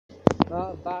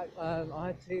back, I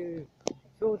had to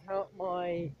sort out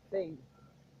my thing.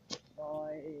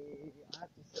 I had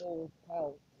to sort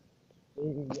out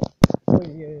the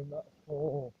volume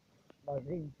for my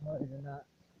ringtone and that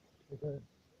because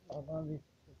my mum is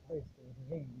supposed to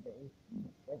ring me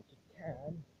when she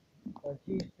can, when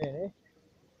she's finished,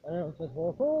 and I was just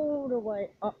walk all the way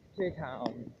up to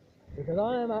town because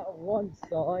I am at one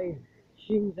side,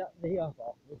 she's at the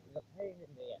other, which is a pain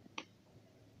in the ass.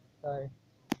 So,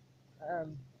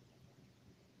 um,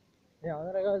 yeah, I'm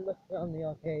gonna go look around the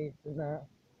arcades and that.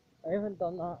 I haven't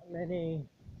done that many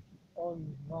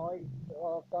on live,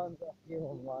 well, I've done a few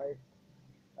on live.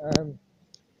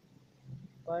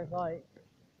 But it's like,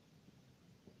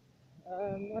 I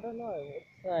don't know what to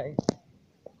say.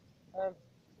 Um,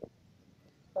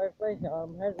 so basically,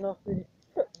 I'm heading off to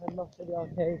the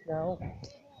arcade now,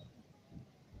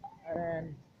 and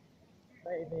then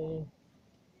maybe,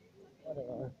 I don't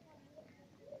know.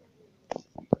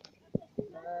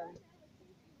 Um,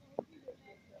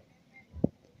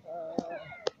 uh,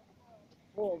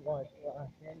 what am I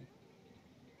working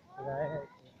today?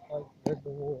 It's like with the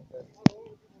water.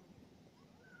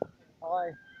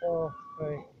 5, 4, 3,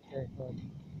 2,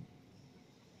 1.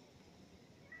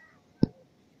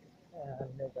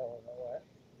 And they're going away.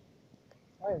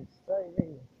 I'm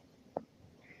saving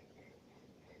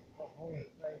the whole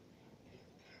place.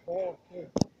 40.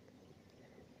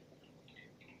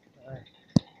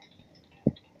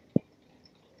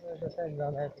 It depends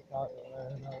on every part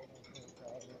of the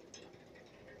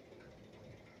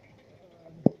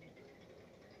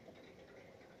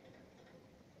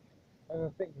I have a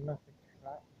big massive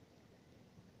crack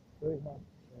through my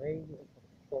screen. It's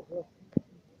a problem.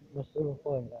 I'm still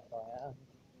recording that I am.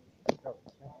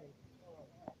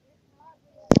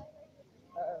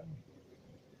 Um,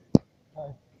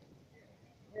 so,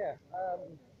 yeah, I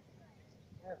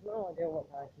have no idea what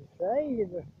I can say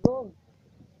in this vlog.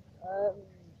 Um,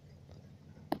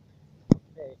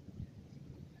 okay.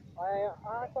 I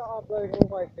have to upload all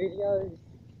my videos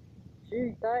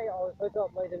Tuesday. I was supposed to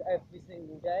upload it every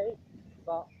single day,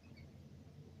 but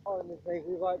honestly,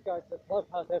 we won't go to the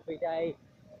clubhouse every day,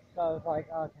 so I was like,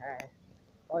 okay,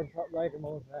 I'll just upload them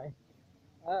all today.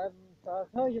 So I'll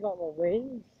tell you about my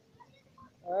wins.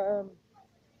 Um,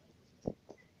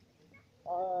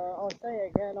 I'll say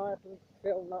it again, I haven't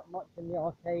filmed that much in the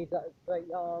arcade at Great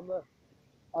Yarmouth.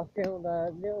 I filmed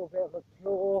a little bit of a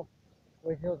claw,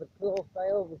 which was a claw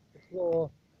fail, which the claw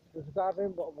was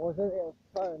grabbing, but it wasn't, it was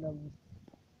throwing them.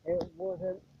 It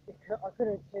wasn't, I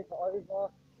couldn't tip it over.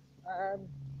 Um,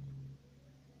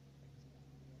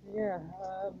 yeah,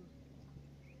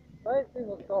 those things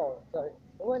were cool. So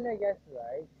I went there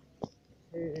yesterday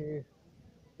to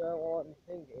go on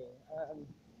thinking,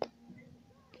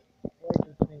 what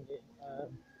was I thinking?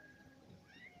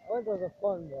 I went to the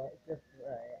fun work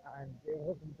yesterday and it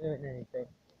wasn't doing anything.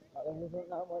 Like, there wasn't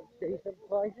that much decent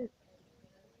prices.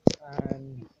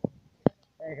 And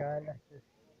there you go, let's just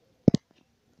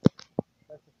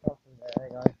stop from there, there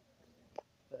you go.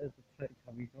 There's the trick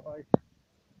coming guys.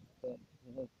 But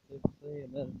let's see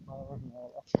and then power and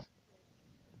all that.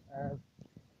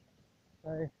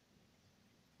 So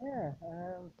yeah,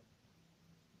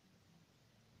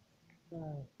 so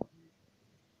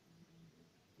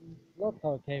last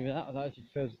time I came in that was actually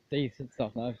feels decent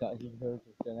stuff now, it's actually feels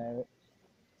just generic.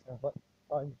 Stuff like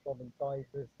SpongeBob and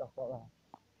diapers, stuff like that.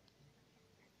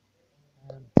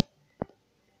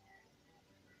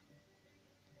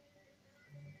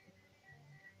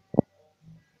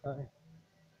 So,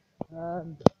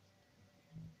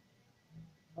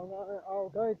 I'll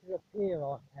go to the Pier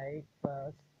arcade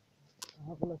first. I'll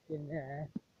have a look in there.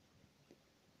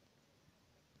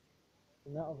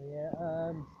 And that'll be it.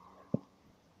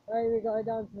 Maybe go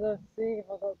down to the sea if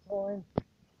I've got time.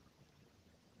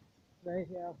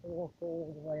 Maybe I have to walk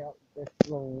all the way up this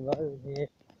long road here.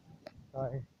 So,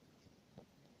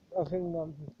 I think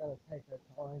Mum's just going to take her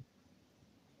time.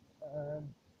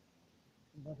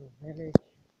 Little village.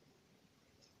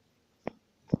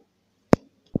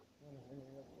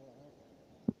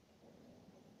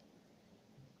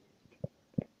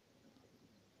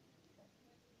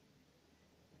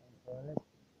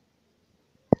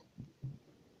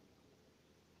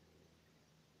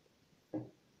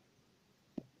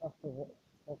 After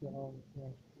what's going on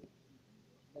here.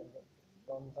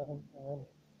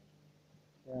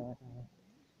 Yeah.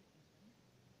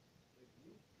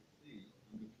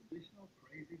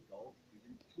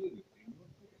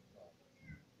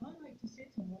 I like to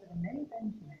sit on one of the many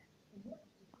benches and watch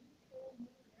the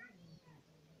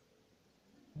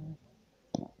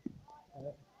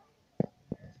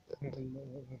people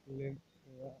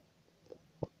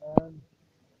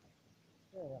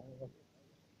Yeah,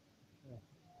 yeah.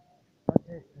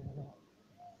 Okay, so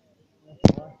that's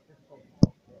all right.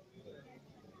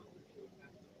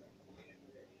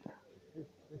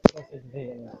 This sausage is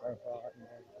eating so far.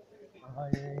 I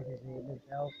usually eat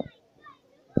myself.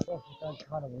 The sausage don't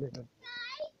kind of live.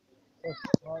 Sausage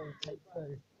I would take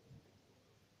two.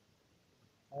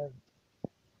 Um,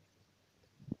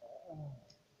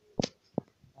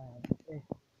 if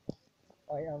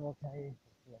I am okay,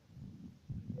 yeah,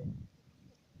 yeah,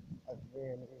 I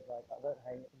really like. I don't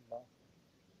hate it, but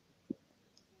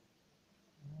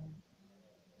um,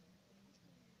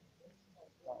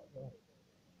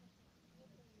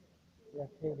 yeah,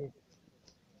 kid is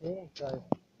here, so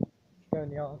go in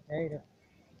the arcade and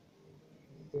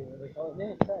see what they got in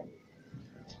there.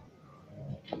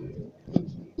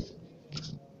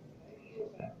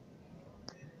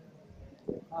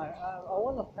 Hi, I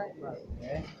want a pet mode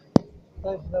here.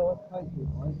 Those there was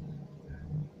 21.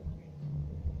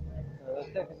 So let's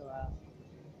check it around.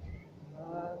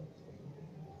 Um,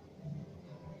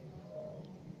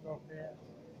 stop it.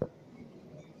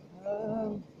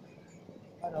 Um,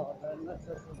 I don't know, let's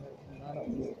just put it in that up.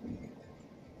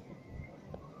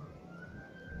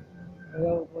 The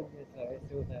old one is there, it's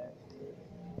still there.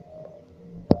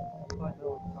 Quite the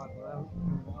old time around.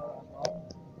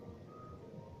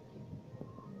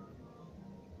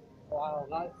 Wow,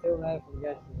 that's still there from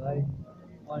yesterday.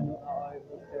 I know that I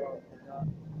was still on that.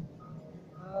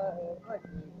 It might be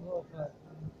more, but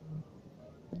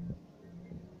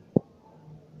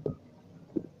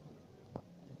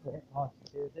it's a bit hard to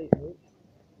do these weeks.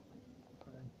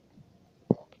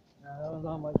 There was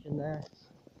not much in there.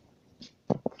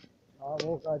 I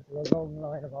will go to a long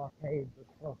line of arcades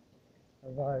across the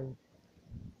road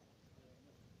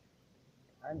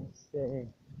and see.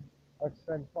 I'd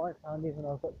spend £5 even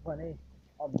though I've got 20.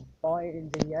 I'm buying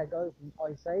Diego from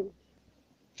Ice Age.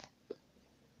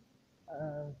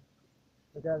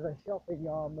 But there's a shop in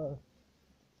Yarmouth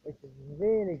which is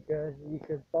really good. You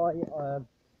could buy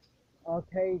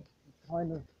arcade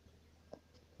kind of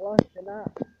plush and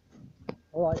that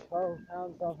for like £12.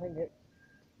 I think it's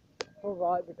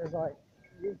alright because like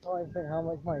you try and think how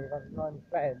much money you're going to try and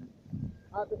spend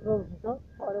at the closing shop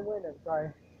trying to win it.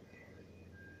 So